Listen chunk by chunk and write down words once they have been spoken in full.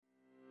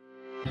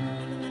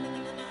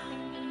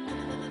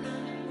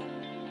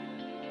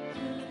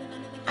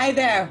Hi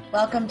there.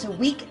 Welcome to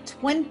week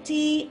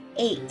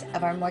 28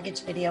 of our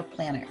Mortgage Video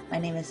Planner. My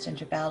name is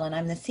Ginger Bell, and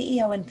I'm the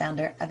CEO and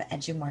founder of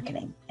Edu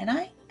Marketing, and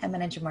I am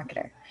an Edu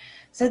Marketer.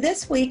 So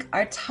this week,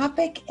 our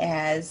topic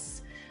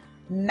is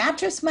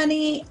mattress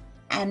money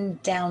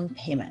and down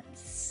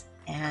payments.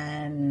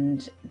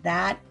 And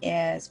that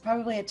is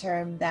probably a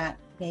term that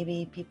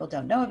maybe people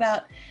don't know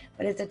about,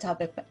 but it's a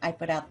topic I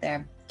put out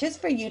there just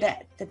for you to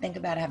think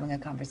about having a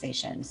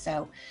conversation.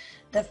 So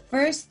the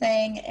first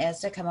thing is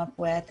to come up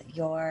with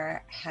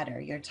your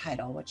header, your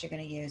title, what you're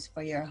going to use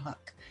for your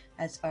hook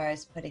as far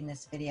as putting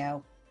this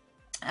video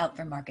out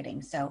for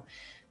marketing. So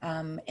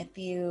if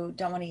you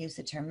don't want to use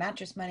the term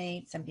mattress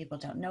money, some people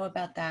don't know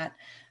about that.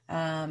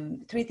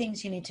 3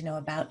 things you need to know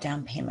about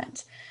down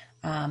payment.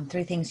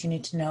 3 things you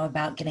need to know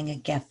about getting a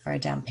gift for a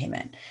down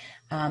payment.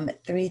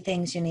 3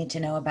 things you need to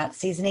know about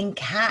seasoning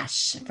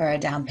cash for a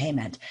down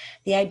payment.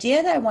 The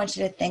idea that I want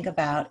you to think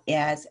about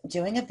is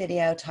doing a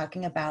video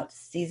talking about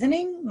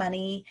seasoning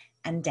money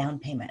and down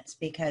payments,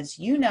 because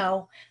you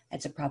know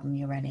it's a problem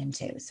you run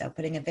into. So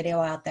putting a video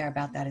out there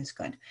about that is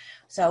good.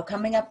 So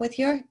coming up with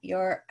your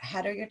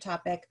header, your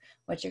topic,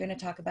 what you're going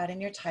to talk about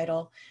in your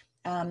title,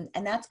 and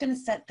that's going to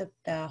set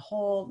the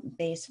whole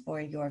base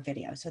for your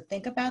video. So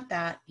think about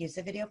that, use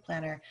the video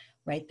planner,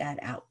 write that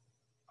out.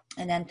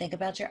 And then think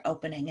about your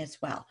opening as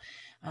well.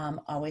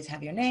 Always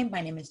have your name.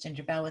 My name is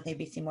Ginger Bell with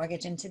ABC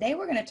Mortgage. And today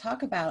we're going to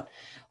talk about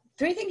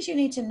 3 things you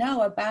need to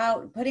know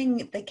about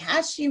putting the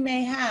cash you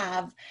may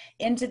have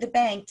into the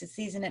bank to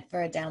season it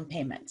for a down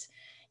payment.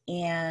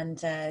 And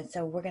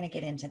so we're going to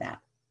get into that.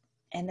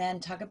 And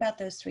then talk about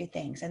those 3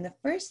 things. And the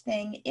first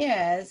thing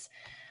is,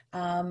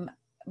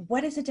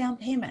 what is a down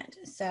payment?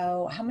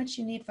 So how much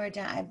you need for a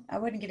down, I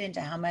wouldn't get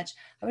into how much,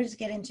 I would just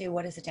get into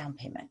what is a down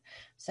payment.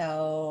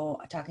 So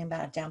talking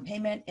about a down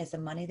payment is the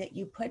money that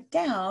you put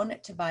down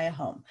to buy a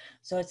home.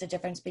 So it's the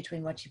difference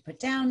between what you put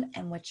down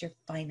and what you're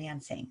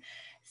financing.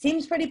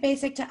 Seems pretty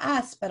basic to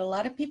us, but a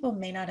lot of people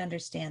may not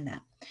understand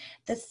that.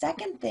 The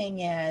second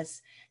thing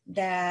is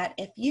that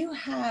if you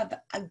have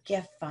a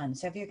gift fund,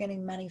 so if you're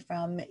getting money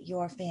from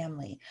your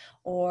family,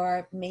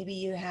 or maybe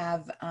you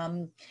have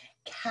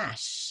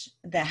cash,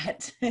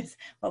 that is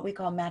what we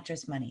call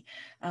mattress money.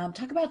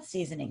 Talk about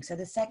seasoning. So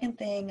the second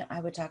thing I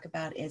would talk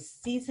about is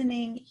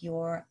seasoning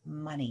your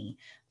money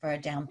for a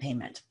down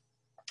payment.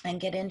 And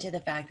get into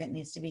the fact that it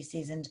needs to be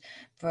seasoned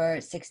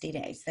for 60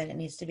 days, that it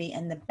needs to be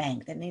in the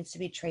bank, that it needs to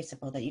be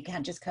traceable, that you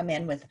can't just come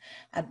in with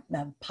a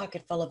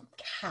pocket full of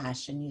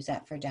cash and use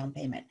that for down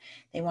payment.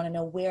 They want to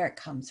know where it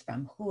comes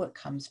from, who it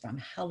comes from,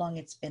 how long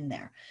it's been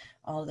there,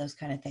 all of those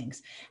kind of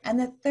things. And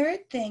the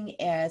third thing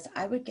is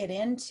I would get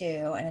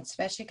into, and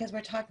especially because we're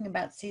talking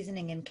about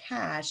seasoning in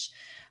cash,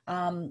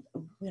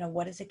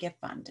 what is a gift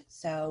fund?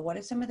 So what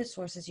are some of the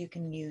sources you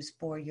can use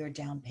for your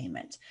down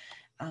payment?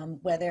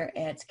 Whether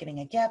it's getting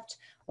a gift,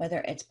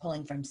 whether it's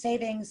pulling from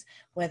savings,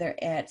 whether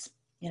it's,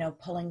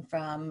 pulling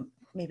from,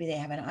 maybe they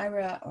have an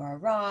IRA or a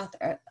Roth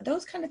or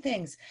those kind of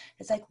things.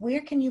 It's like,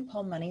 where can you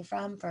pull money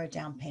from for a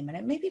down payment?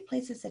 And maybe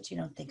places that you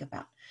don't think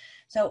about.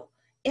 So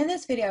in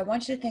this video, I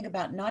want you to think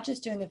about not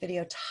just doing a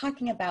video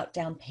talking about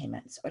down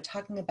payments or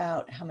talking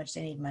about how much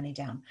they need money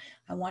down.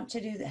 I want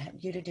you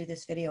to do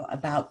this video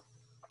about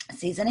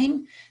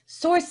seasoning,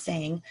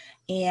 sourcing,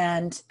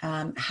 and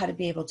how to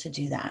be able to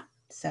do that.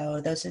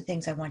 So those are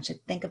things I want you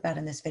to think about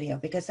in this video,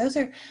 because those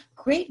are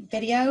great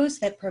videos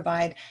that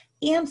provide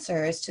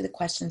answers to the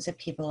questions that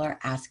people are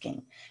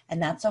asking.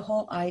 And that's the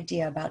whole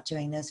idea about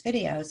doing those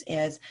videos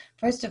is,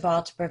 first of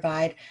all, to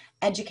provide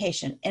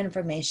education,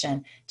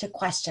 information to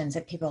questions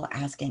that people are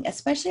asking,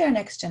 especially our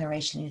next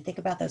generation. You think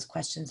about those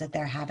questions that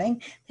they're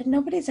having that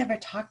nobody's ever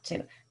talked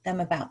to them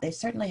about. They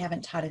certainly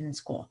haven't taught it in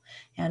school.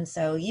 And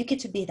so you get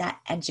to be that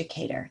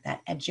educator,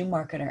 that edu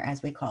marketer,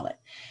 as we call it.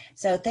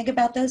 So think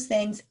about those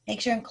things.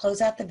 Make sure and close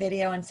out the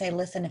video and say,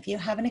 listen, if you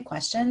have any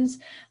questions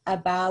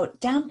about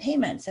down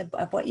payments, of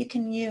what you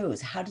can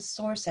use, how to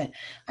source it,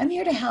 I'm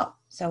here to help.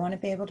 So I want to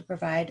be able to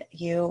provide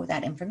you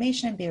that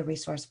information and be a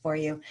resource for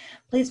you.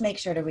 Please make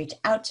sure to reach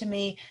out to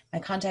me. My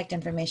contact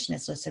information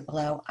is listed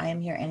below. I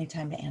am here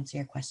anytime to answer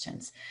your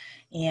questions.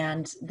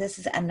 And this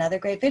is another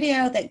great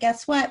video that,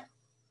 guess what?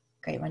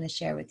 Great one to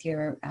share with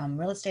your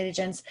real estate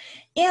agents.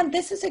 And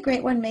this is a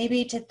great one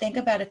maybe to think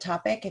about a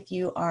topic if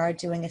you are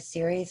doing a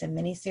series, a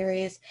mini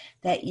series,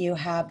 that you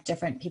have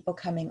different people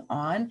coming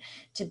on,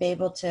 to be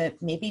able to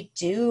maybe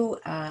do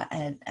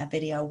a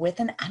video with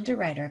an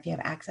underwriter if you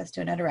have access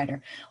to an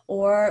underwriter,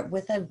 or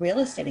with a real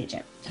estate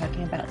agent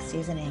talking about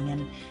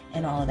seasoning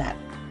and all of that.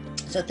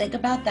 So think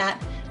about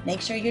that.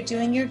 Make sure you're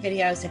doing your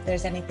videos. If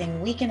there's anything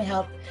we can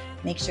help,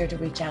 make sure to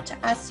reach out to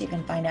us. You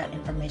can find out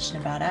information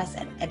about us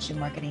at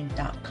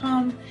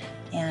edumarketing.com.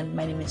 And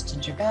my name is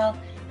Ginger Bell.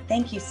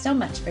 Thank you so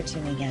much for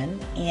tuning in.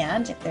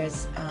 And if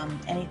there's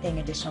anything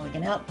additional we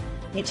can help,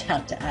 reach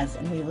out to us.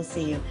 And we will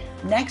see you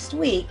next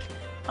week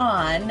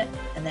on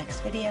the next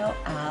video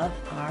of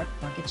our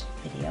Mortgage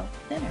Video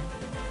Planner.